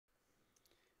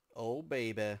Oh,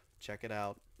 baby. Check it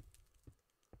out.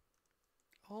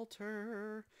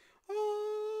 Altar.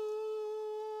 Oh.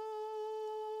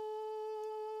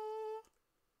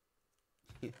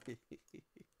 Let's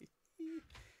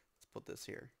put this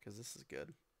here, because this is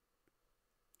good.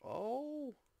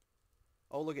 Oh.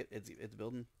 Oh, look, it's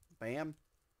building. Bam.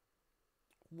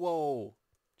 Whoa.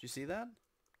 Did you see that?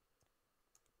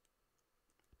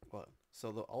 What?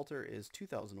 So the altar is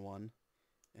 2001,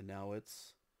 and now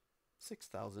it's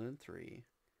 6003.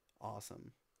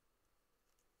 Awesome.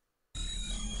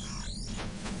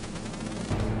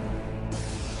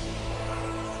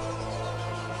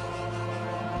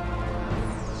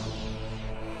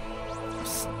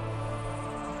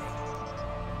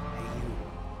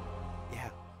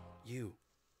 You,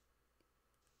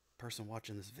 person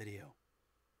watching this video,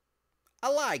 I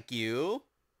like you.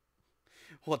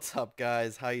 What's up,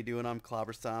 guys? How you doing? I'm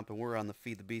Clobberstomp, and we're on the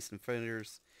Feed the Beast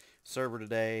Infinitors server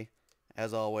today.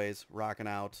 As always, rocking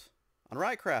out on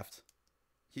Ryotcraft.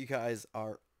 You guys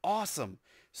are awesome.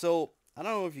 So, I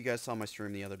don't know if you guys saw my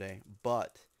stream the other day,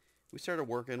 but we started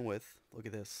working with, look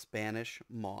at this, Spanish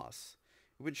moss.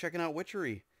 We've been checking out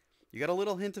Witchery. You got a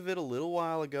little hint of it a little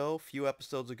while ago, a few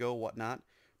episodes ago, whatnot.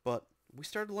 But we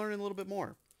started learning a little bit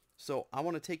more. So I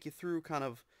want to take you through kind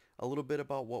of a little bit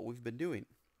about what we've been doing.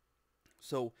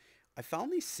 So I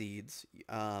found these seeds.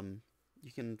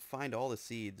 You can find all the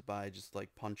seeds by just like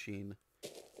punching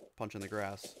the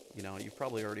grass. You know, you've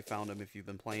probably already found them if you've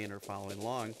been playing or following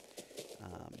along.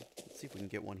 Let's see if we can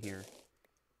get one here.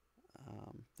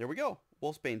 There we go.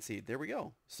 Wolfsbane seed. There we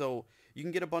go. So you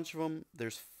can get a bunch of them.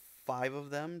 There's 5 of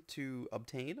them to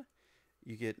obtain.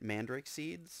 You get mandrake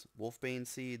seeds, wolfbane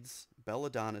seeds,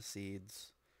 belladonna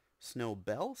seeds,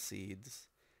 snowbell seeds,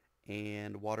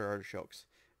 and water artichokes.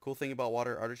 Cool thing about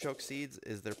water artichoke seeds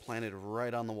is they're planted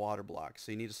right on the water block.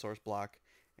 So you need a source block,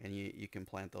 and you can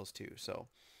plant those too. So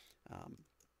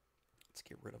let's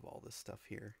get rid of all this stuff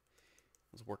here.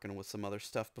 I was working with some other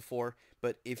stuff before,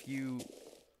 but if you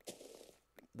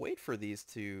wait for these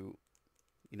to,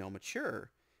 mature,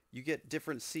 you get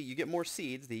different seed. You get more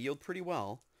seeds. They yield pretty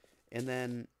well. And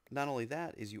then not only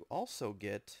that is you also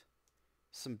get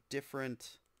some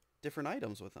different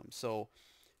items with them. So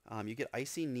you get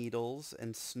icy needles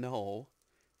and snow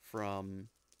from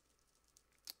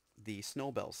the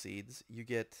snowbell seeds. You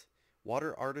get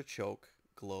water artichoke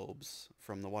globes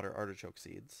from the water artichoke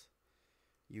seeds.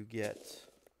 You get,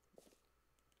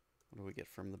 what do we get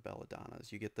from the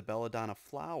belladonnas? You get the belladonna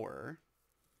flower.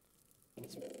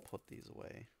 Let's put these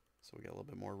away so we got a little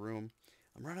bit more room.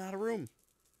 I'm running out of room.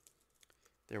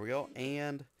 There we go,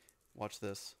 and watch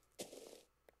this.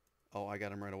 Oh, I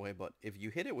got him right away, but if you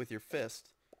hit it with your fist...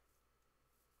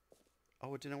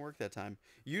 Oh, it didn't work that time.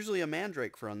 Usually a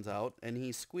mandrake runs out, and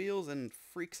he squeals and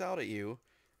freaks out at you,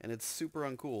 and it's super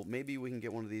uncool. Maybe we can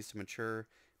get one of these to mature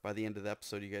by the end of the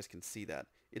episode. You guys can see that.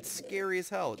 It's scary as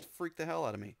hell. It freaked the hell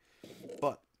out of me.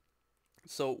 But,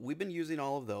 so we've been using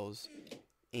all of those,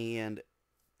 and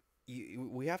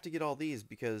we have to get all these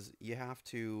because you have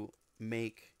to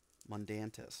make...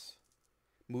 Mutandis,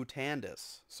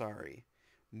 sorry.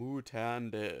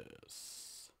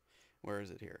 Mutandis. Where is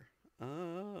it here?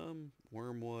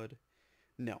 Wormwood.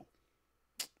 No.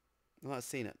 I'm not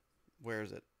seeing it. Where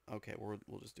is it? Okay,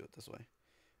 we'll just do it this way.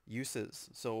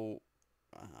 Uses. So,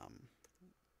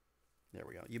 there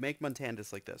we go. You make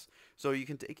Mutandis like this. So you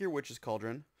can take your witch's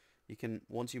cauldron. You can,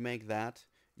 once you make that,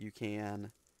 you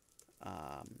can,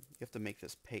 you have to make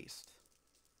this paste.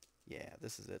 Yeah,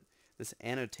 this is it. This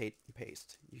annotate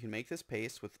paste. You can make this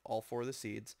paste with all 4 of the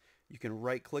seeds. You can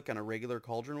right click on a regular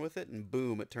cauldron with it, and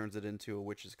boom, it turns it into a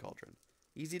witch's cauldron.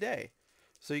 Easy day.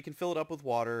 So you can fill it up with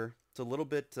water. It's a little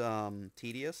bit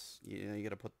tedious. You got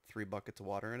to put 3 buckets of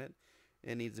water in it.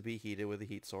 It needs to be heated with a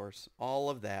heat source. All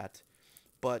of that.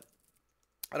 But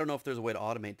I don't know if there's a way to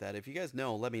automate that. If you guys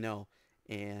know, let me know.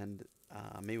 And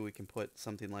maybe we can put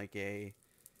something like a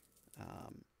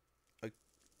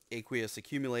aqueous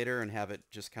accumulator and have it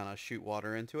just kind of shoot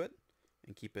water into it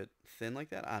and keep it thin like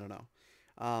that. I don't know.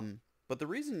 But the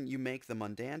reason you make the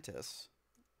mutandis,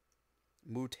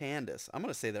 I'm going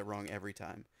to say that wrong every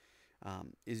time,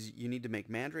 is you need to make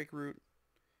mandrake root,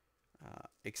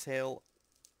 exhale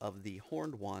of the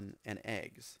horned one, and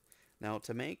eggs. Now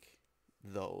to make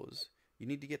those, you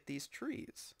need to get these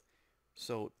trees.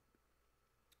 So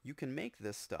you can make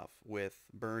this stuff with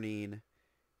burning...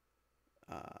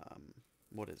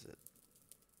 what is it?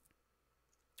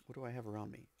 What do I have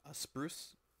around me? A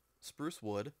spruce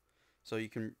wood. So you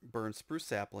can burn spruce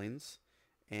saplings,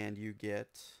 and you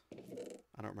get,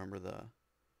 I don't remember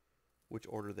which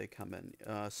order they come in.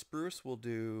 Spruce will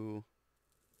do,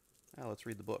 let's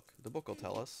read the book. The book will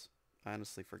tell us. I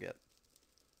honestly forget.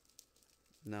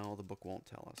 No, the book won't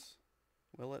tell us.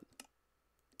 Will it?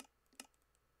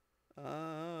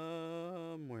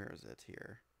 Where is it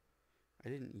here? I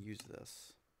didn't use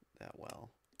this that well.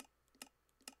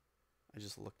 I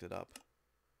just looked it up.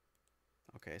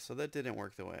 Okay, so that didn't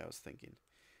work the way I was thinking.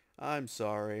 I'm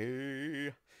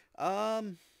sorry.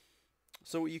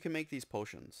 So you can make these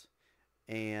potions,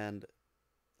 and,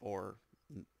 or,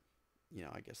 you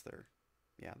know, I guess they're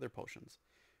potions.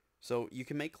 So you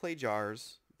can make clay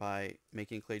jars by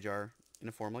making a clay jar in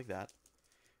a form like that.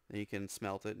 Then you can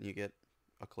smelt it and you get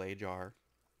a clay jar.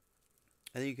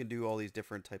 And then you can do all these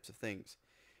different types of things.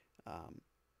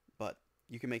 But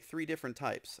you can make 3 different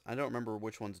types. I don't remember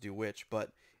which ones do which,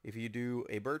 but if you do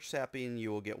a birch sapling,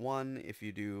 you will get one. If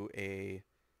you do a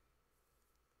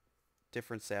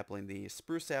different sapling, the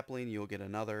spruce sapling, you'll get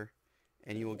another.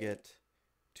 And you will get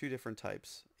 2 different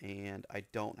types. And I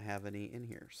don't have any in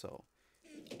here, so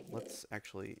let's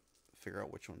actually figure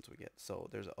out which ones we get. So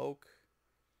there's oak.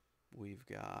 We've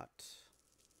got...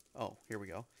 Oh, here we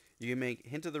go. You can make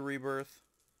Hint of the Rebirth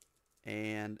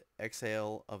and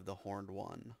Exhale of the Horned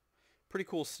One. Pretty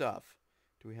cool stuff.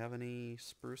 Do we have any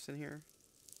spruce in here?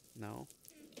 No?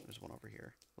 There's one over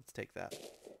here. Let's take that.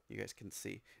 You guys can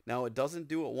see. Now, it doesn't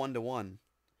do it 1-to-1,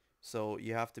 so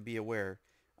you have to be aware.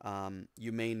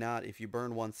 You may not, if you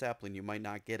burn one sapling, you might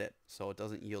not get it, so it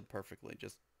doesn't yield perfectly.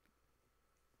 Just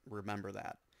remember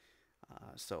that.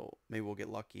 So maybe we'll get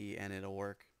lucky and it'll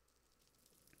work.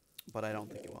 But I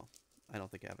don't think it will. I don't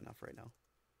think I have enough right now.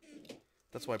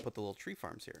 That's why I put the little tree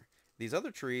farms here. These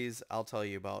other trees I'll tell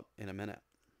you about in a minute.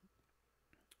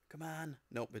 Come on.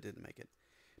 Nope, it didn't make it.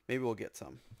 Maybe we'll get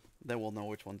some. Then we'll know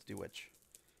which ones do which.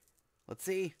 Let's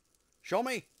see. Show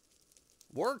me.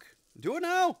 Work. Do it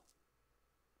now.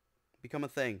 Become a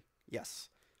thing. Yes.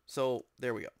 So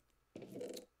there we go.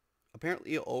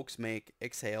 Apparently oaks make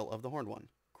Exhale of the Horned One.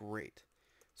 Great.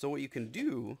 So what you can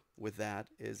do with that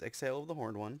is Exhale of the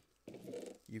Horned One.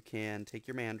 You can take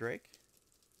your mandrake.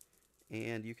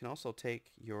 And you can also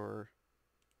take your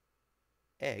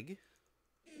egg.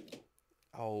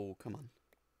 Oh, come on.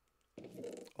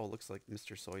 Oh, looks like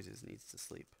Mr. Soyses needs to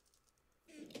sleep.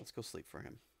 Let's go sleep for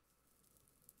him.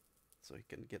 So he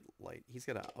can get light. He's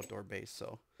got an outdoor base,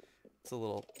 so it's a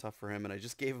little tough for him. And I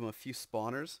just gave him a few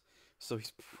spawners, so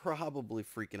he's probably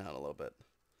freaking out a little bit.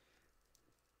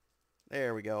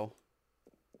 There we go.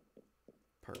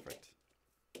 Perfect.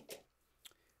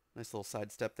 Nice little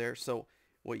side step there. So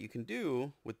what you can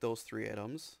do with those 3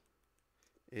 items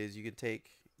is you can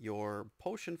take your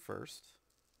potion first,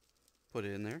 put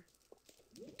it in there.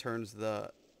 It turns the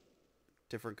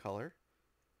different color.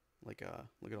 Like,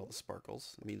 look at all the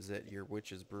sparkles. It means that your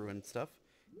witch is brewing stuff.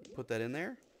 Put that in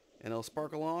there, and it'll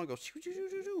sparkle along, go shoo, shoo, shoo,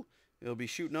 shoo, shoo. It'll be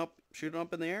shooting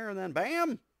up in the air, and then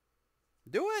bam!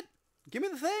 Do it! Give me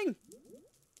the thing!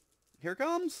 Here it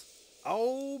comes!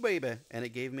 Oh, baby! And it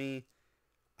gave me,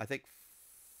 I think,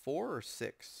 4 or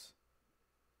 6.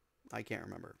 I can't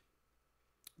remember.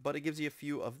 But it gives you a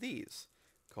few of these,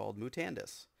 called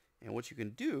Mutandis. And what you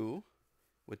can do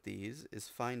with these is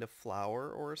find a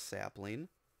flower or a sapling,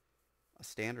 a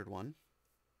standard one.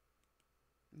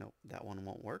 Nope, that one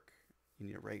won't work. You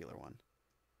need a regular one.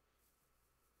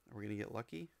 Are we going to get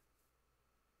lucky?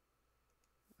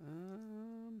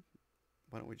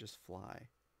 Why don't we just fly?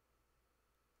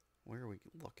 Where are we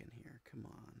looking here? Come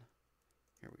on.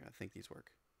 Here we go. I think these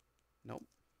work. Nope.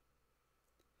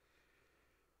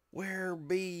 Where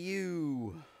be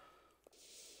you?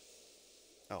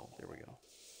 Oh, there we go.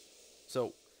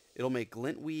 So, it'll make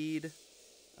glintweed.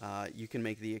 You can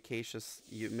make the acacia.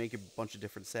 You make a bunch of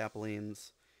different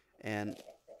saplings. And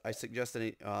I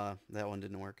suggested that one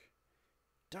didn't work.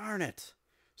 Darn it.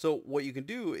 So, what you can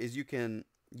do is you can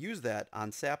use that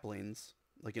on saplings,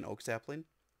 like an oak sapling.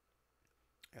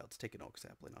 Yeah, let's take an oak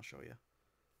sapling. I'll show you.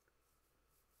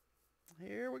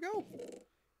 Here we go.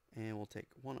 And we'll take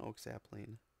one oak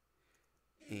sapling.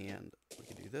 And we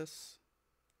can do this.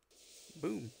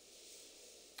 Boom.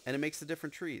 And it makes the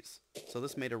different trees. So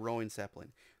this made a rowan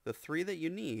sapling. The 3 that you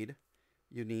need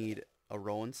a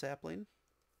rowan sapling.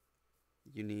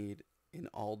 You need an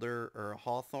alder or a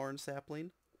hawthorn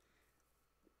sapling.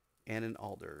 And an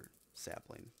alder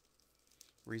sapling.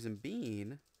 Reason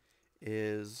being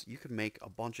is you could make a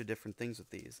bunch of different things with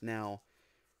these. Now,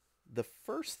 the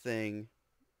first thing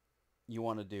you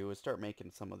want to do is start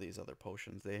making some of these other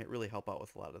potions. They really help out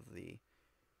with a lot of the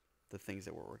things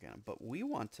that we're working on. But we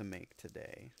want to make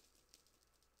today,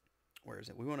 where is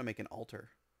it? We want to make an altar.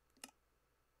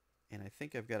 And I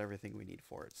think I've got everything we need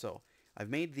for it. So I've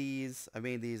made these,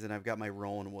 and I've got my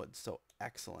rowan wood. So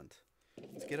excellent.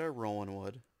 Let's get our rowan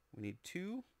wood. We need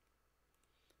 2.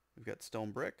 We've got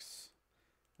stone bricks.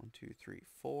 1, 2, 3,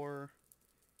 4.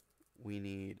 we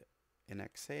need an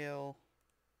exhale.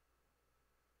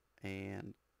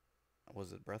 And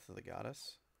was it Breath of the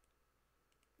Goddess?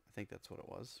 I think that's what it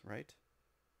was, right?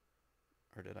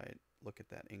 Or did I look at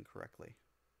that incorrectly?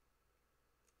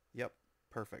 Yep,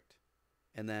 perfect.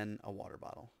 And then a water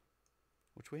bottle,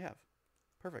 which we have.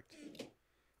 Perfect.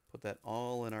 Put that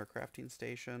all in our crafting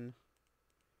station.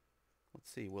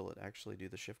 Let's see, will it actually do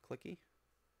the shift clicky?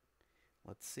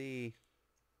 Let's see.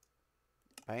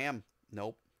 Bam.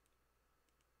 Nope.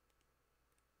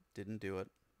 Didn't do it.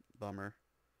 Bummer.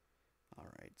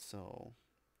 Alright, so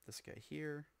this guy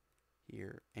here,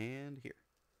 here, and here.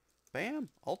 Bam!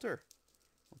 Altar!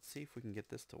 Let's see if we can get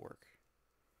this to work.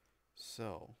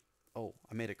 So, oh,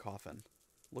 I made a coffin.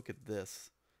 Look at this.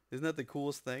 Isn't that the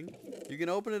coolest thing? You can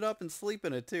open it up and sleep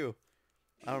in it too.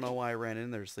 I don't know why I ran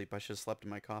in there to sleep. I should have slept in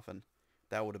my coffin.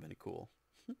 That would have been cool.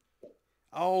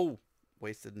 Oh!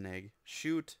 Wasted an egg.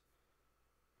 Shoot!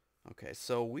 Okay,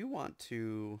 so we want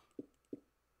to...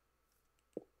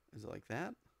 Is it like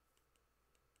that?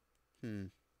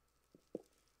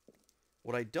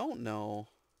 What I don't know...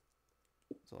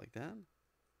 Is it like that?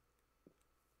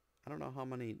 I don't know how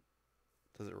many...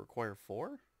 Does it require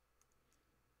 4?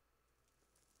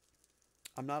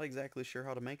 I'm not exactly sure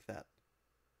how to make that.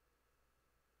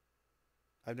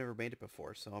 I've never made it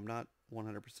before, so I'm not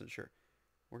 100% sure.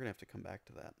 We're going to have to come back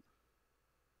to that.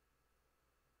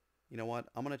 You know what?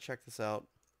 I'm going to check this out.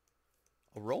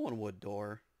 A rolling wood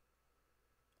door.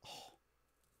 Oh,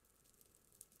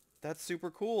 that's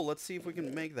super cool. Let's see if we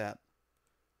can make that.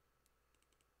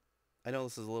 I know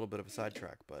this is a little bit of a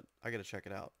sidetrack, but I got to check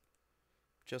it out.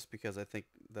 Just because I think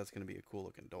that's going to be a cool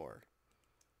looking door.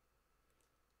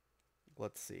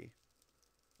 Let's see.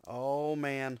 Oh,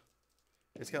 man.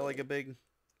 It's got like a big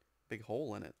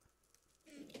hole in it.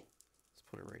 Let's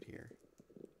put it right here.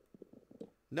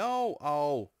 No!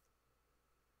 Oh!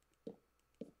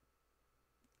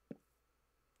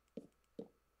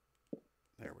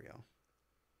 There we go.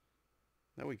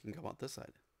 Now we can come out this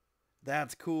side.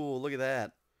 That's cool. Look at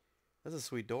that. That's a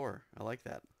sweet door. I like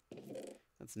that.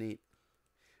 That's neat.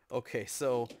 Okay,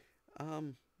 so,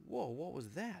 whoa, what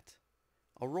was that?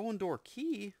 A rolling door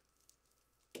key?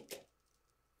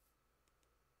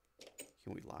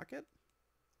 Can we lock it?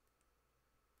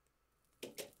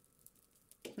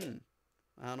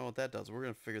 I don't know what that does. We're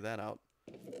going to figure that out.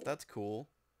 That's cool.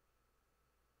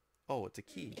 Oh, it's a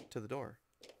key to the door.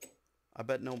 I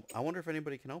bet no... I wonder if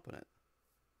anybody can open it.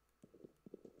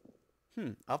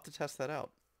 I'll have to test that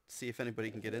out. See if anybody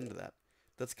can get into that.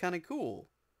 That's kind of cool.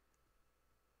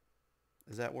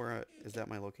 Is that where... is that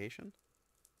my location?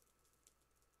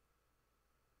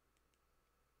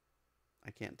 I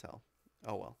can't tell.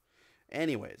 Oh, well.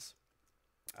 Anyways.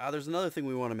 There's another thing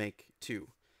we want to make, too.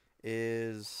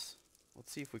 Is...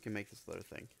 Let's see if we can make this other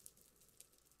thing.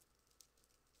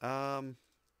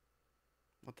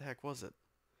 What the heck was it?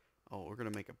 Oh, we're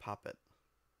going to make a puppet.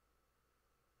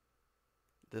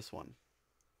 This one.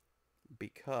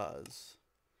 Because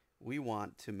we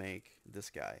want to make this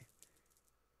guy.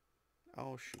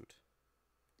 Oh, shoot.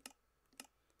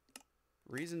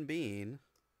 Reason being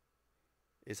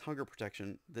is hunger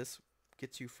protection. This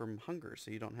gets you from hunger,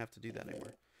 so you don't have to do that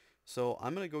anymore. So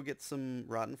I'm going to go get some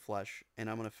rotten flesh, and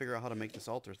I'm going to figure out how to make this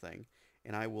altar thing,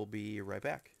 and I will be right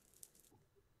back.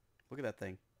 Look at that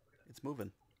thing. It's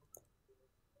moving.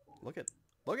 Look at.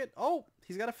 Oh,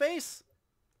 he's got a face.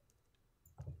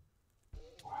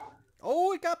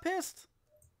 Oh, it got pissed.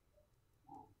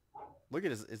 Look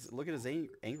at his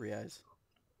angry eyes.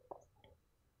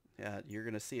 Yeah, you're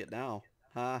going to see it now.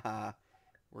 Ha ha.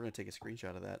 We're going to take a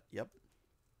screenshot of that. Yep.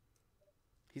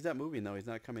 He's not moving, though. He's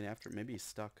not coming after it. Maybe he's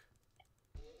stuck.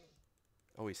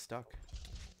 Oh, he's stuck.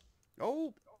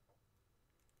 Oh!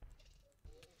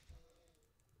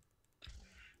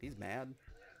 He's mad.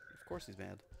 Of course he's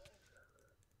mad.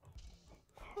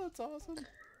 Oh, that's awesome.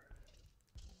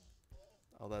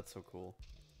 Oh, that's so cool.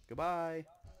 Goodbye.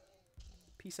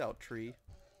 Peace out, tree.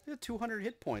 He had 200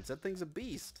 hit points. That thing's a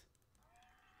beast.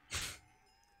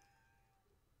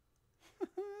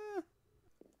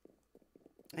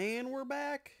 And we're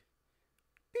back.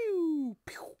 Pew,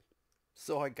 pew.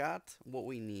 So I got what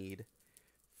we need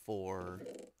for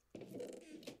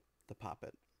the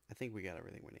puppet. I think we got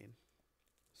everything we need.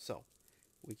 So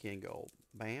we can go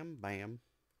bam, bam.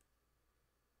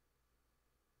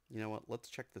 You know what? Let's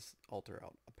check this altar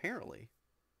out. Apparently,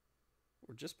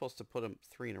 we're just supposed to put them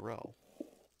 3 in a row.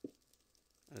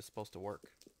 And it's supposed to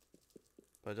work.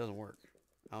 But it doesn't work.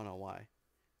 I don't know why.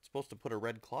 It's supposed to put a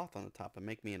red cloth on the top and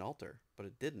make me an altar. But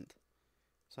it didn't.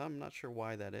 So I'm not sure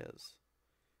why that is.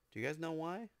 Do you guys know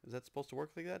why? Is that supposed to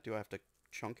work like that? Do I have to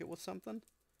chunk it with something?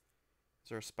 Is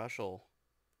there a special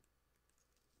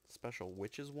Special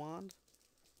witch's wand?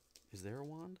 Is there a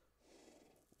wand?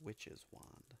 Witch's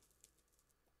wand.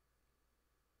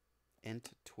 Ent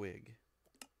twig.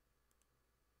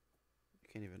 You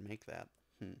can't even make that.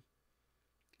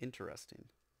 Interesting.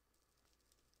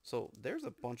 So there's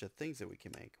a bunch of things that we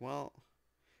can make. Well,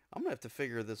 I'm going to have to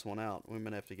figure this one out. We're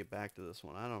going to have to get back to this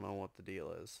one. I don't know what the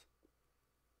deal is.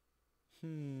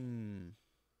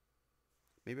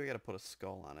 Maybe I got to put a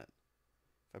skull on it.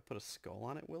 If I put a skull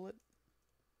on it, will it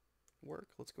work?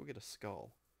 Let's go get a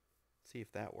skull. See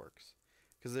if that works.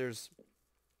 Because there's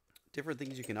different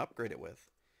things you can upgrade it with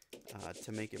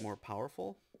to make it more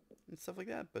powerful and stuff like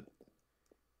that. But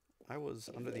I was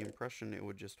under the impression it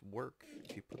would just work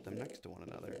if you put them next to one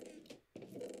another.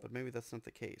 But maybe that's not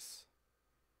the case.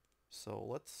 So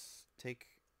let's take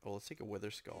a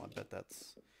wither skull. I bet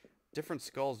that's... Different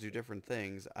skulls do different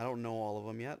things. I don't know all of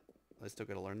them yet. I still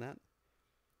got to learn that.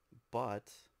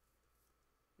 But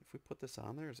if we put this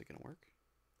on there, is it going to work?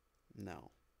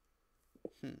 No.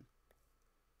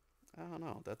 I don't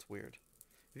know. That's weird.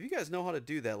 If you guys know how to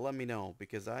do that, let me know.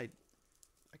 Because I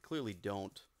clearly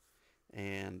don't.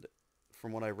 And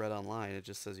from what I read online, it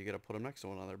just says you got to put them next to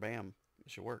one another. Bam.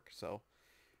 It should work. So,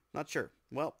 not sure.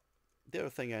 Well, the other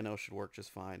thing I know should work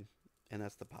just fine. And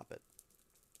that's the poppet.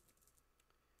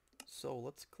 So,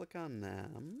 let's click on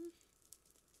them.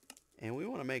 And we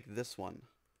want to make this one.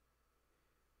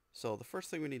 So, the first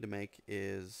thing we need to make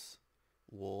is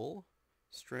wool,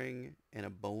 string, and a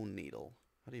bone needle.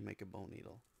 How do you make a bone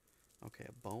needle? Okay,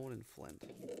 a bone and flint.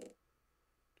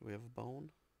 Do we have a bone?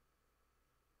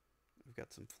 We've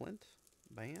got some flint.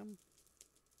 Bam.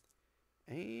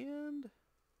 And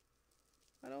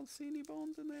I don't see any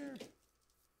bones in there.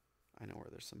 I know where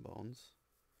there's some bones.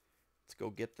 Let's go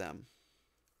get them.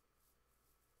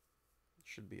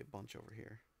 Should be a bunch over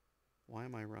here. Why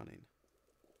am I running?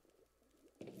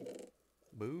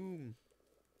 Boom.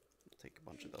 Take a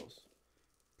bunch of those.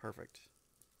 Perfect.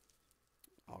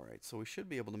 Alright, so we should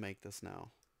be able to make this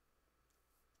now.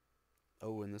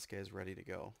 Oh, and this guy's ready to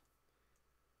go.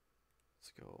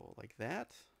 Let's go like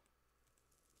that.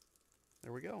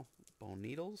 There we go. Bone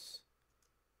needles.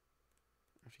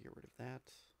 I have to get rid of that.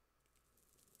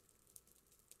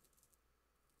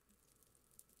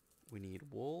 We need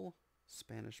wool,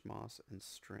 Spanish moss, and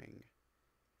string.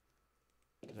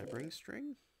 Did I bring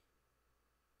string?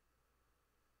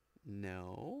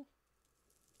 No.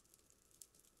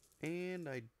 And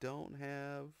I don't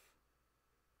have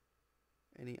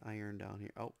any iron down here.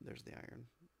 Oh, there's the iron.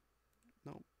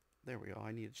 Nope. There we go.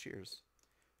 I needed shears.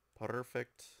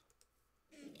 Perfect.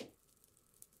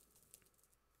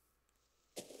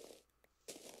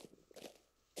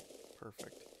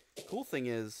 Perfect. Cool thing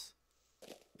is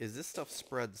this stuff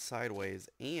spreads sideways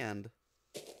and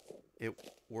it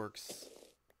works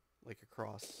like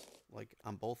across, like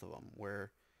on both of them,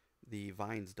 where the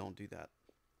vines don't do that,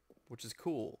 which is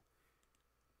cool.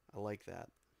 I like that.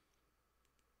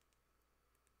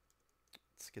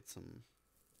 Let's get some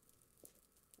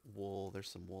wool. There's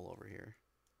some wool over here.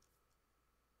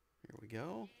 Here we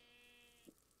go.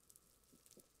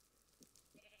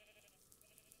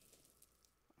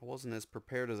 I wasn't as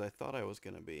prepared as I thought I was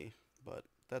going to be, but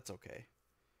that's okay.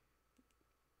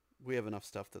 We have enough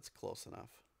stuff that's close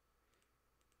enough.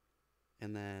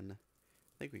 And then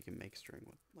I think we can make string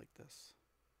with like this.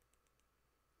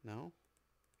 No?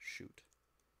 Shoot.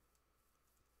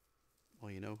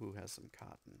 Well, you know who has some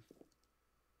cotton?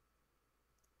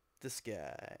 This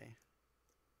guy.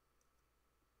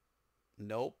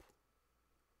 Nope.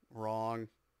 Wrong.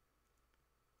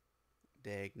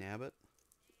 Dag nabbit.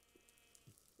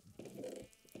 I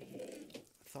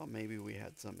thought maybe we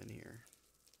had some in here.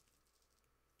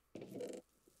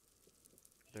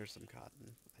 There's some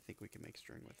cotton. I think we can make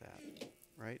string with that,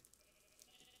 right?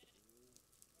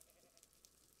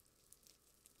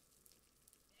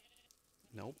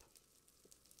 Nope.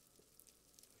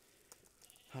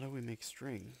 How do we make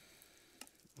string?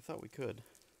 I thought we could.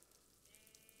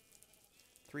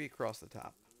 3 across the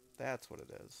top. That's what it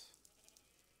is.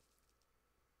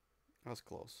 That was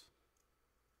close.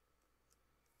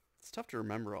 It's tough to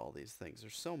remember all these things.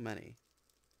 There's so many.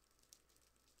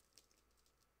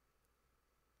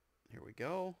 Here we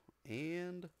go.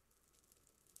 And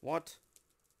what?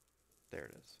 There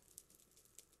it is.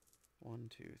 1,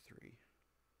 2, 3.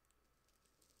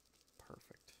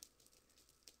 Perfect.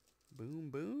 Boom,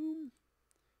 boom.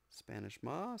 Spanish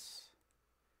moss.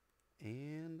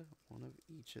 And one of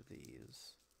each of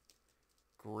these.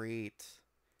 Great.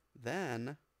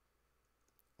 Then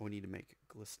we need to make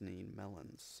glistening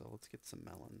melons. So let's get some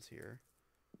melons here.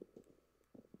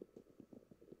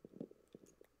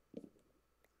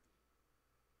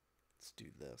 Let's do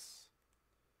this.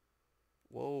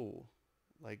 Whoa.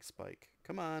 Leg spike.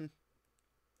 Come on.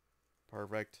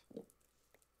 Perfect.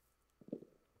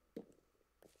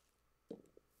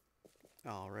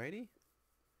 Alrighty.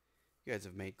 You guys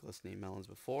have made glistening melons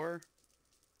before.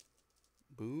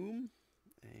 Boom.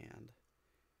 And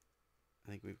I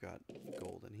think we've got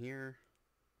gold in here.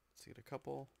 Let's get a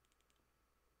couple.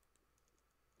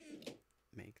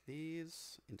 Make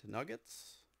these into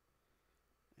nuggets.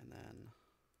 And then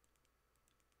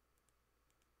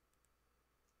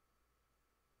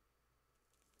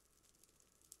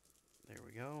there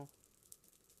we go.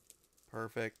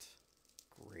 Perfect.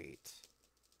 Great.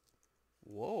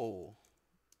 Whoa.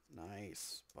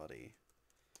 Nice, buddy.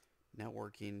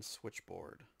 Networking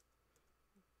switchboard.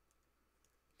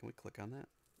 Can we click on that?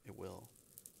 It will.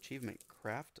 Achievement,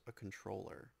 craft a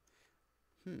controller.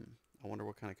 I wonder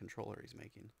what kind of controller he's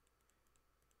making.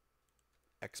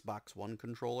 Xbox One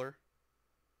controller?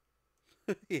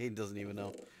 He doesn't even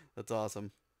know. That's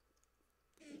awesome.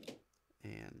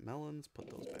 And melons, put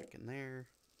those back in there.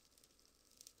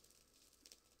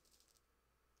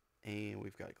 And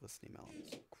we've got glistening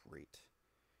melons. Great.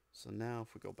 So now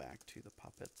if we go back to the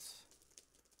puppets,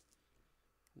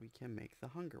 we can make the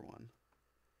hunger one,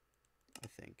 I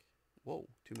think. Whoa,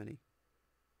 too many.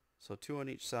 So 2 on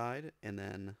each side, and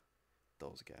then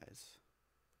those guys.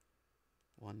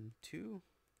 1, 2.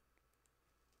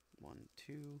 1,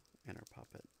 2, and our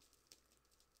puppet.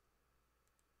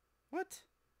 What?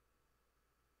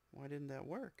 Why didn't that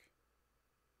work?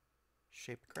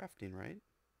 Shaped crafting, right?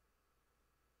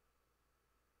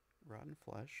 Rotten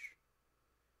flesh.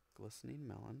 Glistening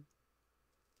melon.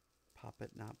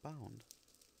 Puppet not bound.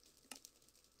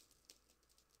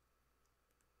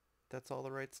 That's all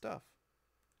the right stuff.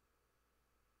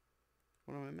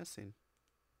 What am I missing?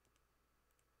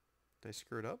 Did I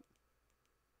screw it up?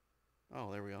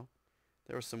 Oh, there we go.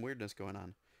 There was some weirdness going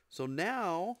on. So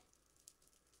now,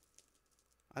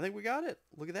 I think we got it.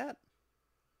 Look at that.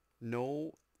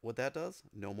 No, what that does?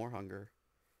 No more hunger.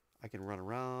 I can run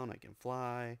around. I can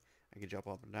fly. I can jump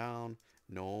up and down.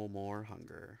 No more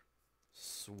hunger.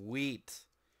 Sweet.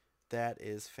 That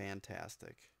is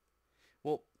fantastic.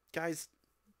 Well, guys,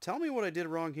 tell me what I did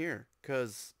wrong here,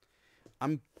 because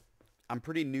I'm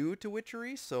pretty new to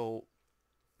Witchery, so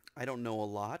I don't know a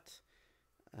lot.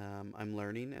 I'm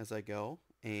learning as I go,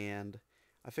 and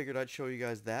I figured I'd show you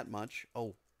guys that much.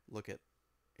 Oh, look at,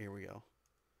 here we go.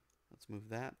 Let's move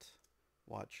that.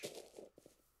 Watch.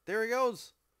 There he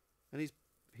goes, and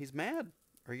he's mad.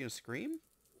 Are you gonna scream?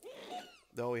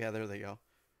 Oh yeah, there they go.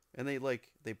 And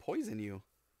they poison you,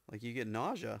 like you get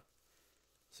nausea.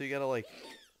 So you gotta like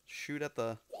shoot at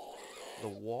the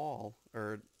wall,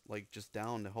 or like just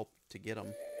down to hope to get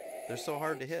them. They're so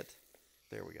hard to hit.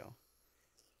 There we go.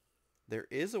 There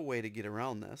is a way to get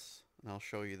around this, and I'll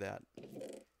show you that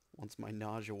once my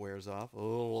nausea wears off.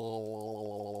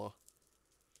 Oh.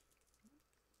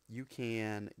 You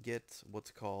can get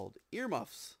what's called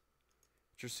earmuffs,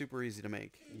 which are super easy to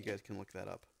make. You guys can look that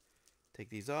up. Take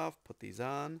these off, put these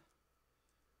on.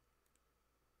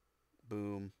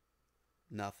 Boom.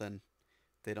 Nothing.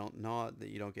 They don't gnaw, that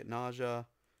you don't get nausea.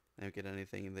 They don't get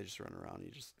anything, and they just run around.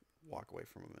 You just walk away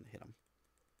from them and hit them.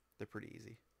 They're pretty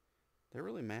easy. They're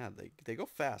really mad. They go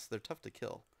fast. They're tough to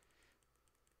kill.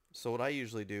 So what I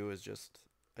usually do is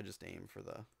I just aim for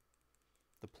the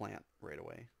plant right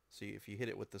away. So if you hit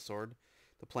it with the sword,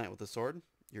 the plant with the sword,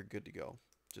 you're good to go.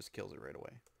 Just kills it right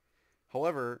away.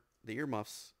 However, the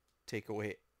earmuffs take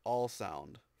away all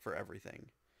sound for everything.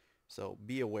 So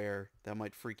be aware, that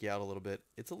might freak you out a little bit.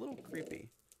 It's a little creepy.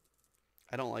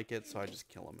 I don't like it, so I just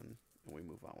kill them and we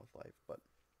move on with life. But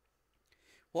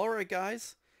well, alright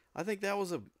guys, I think that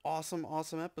was an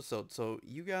awesome episode. So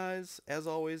you guys, as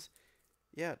always,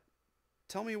 yeah,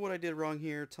 tell me what I did wrong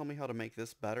here. Tell me how to make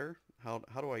this better. How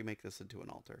do I make this into an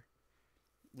altar?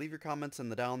 Leave your comments in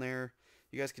the down there.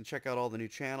 You guys can check out all the new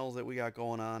channels that we got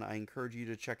going on. I encourage you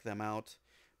to check them out.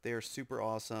 They are super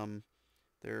awesome.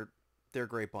 They're a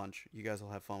great bunch. You guys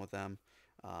will have fun with them,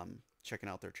 checking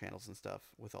out their channels and stuff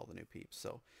with all the new peeps.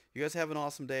 So you guys have an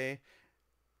awesome day.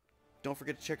 Don't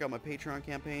forget to check out my Patreon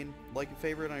campaign. Like and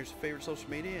favorite on your favorite social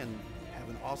media, and have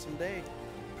an awesome day.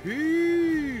 Peace!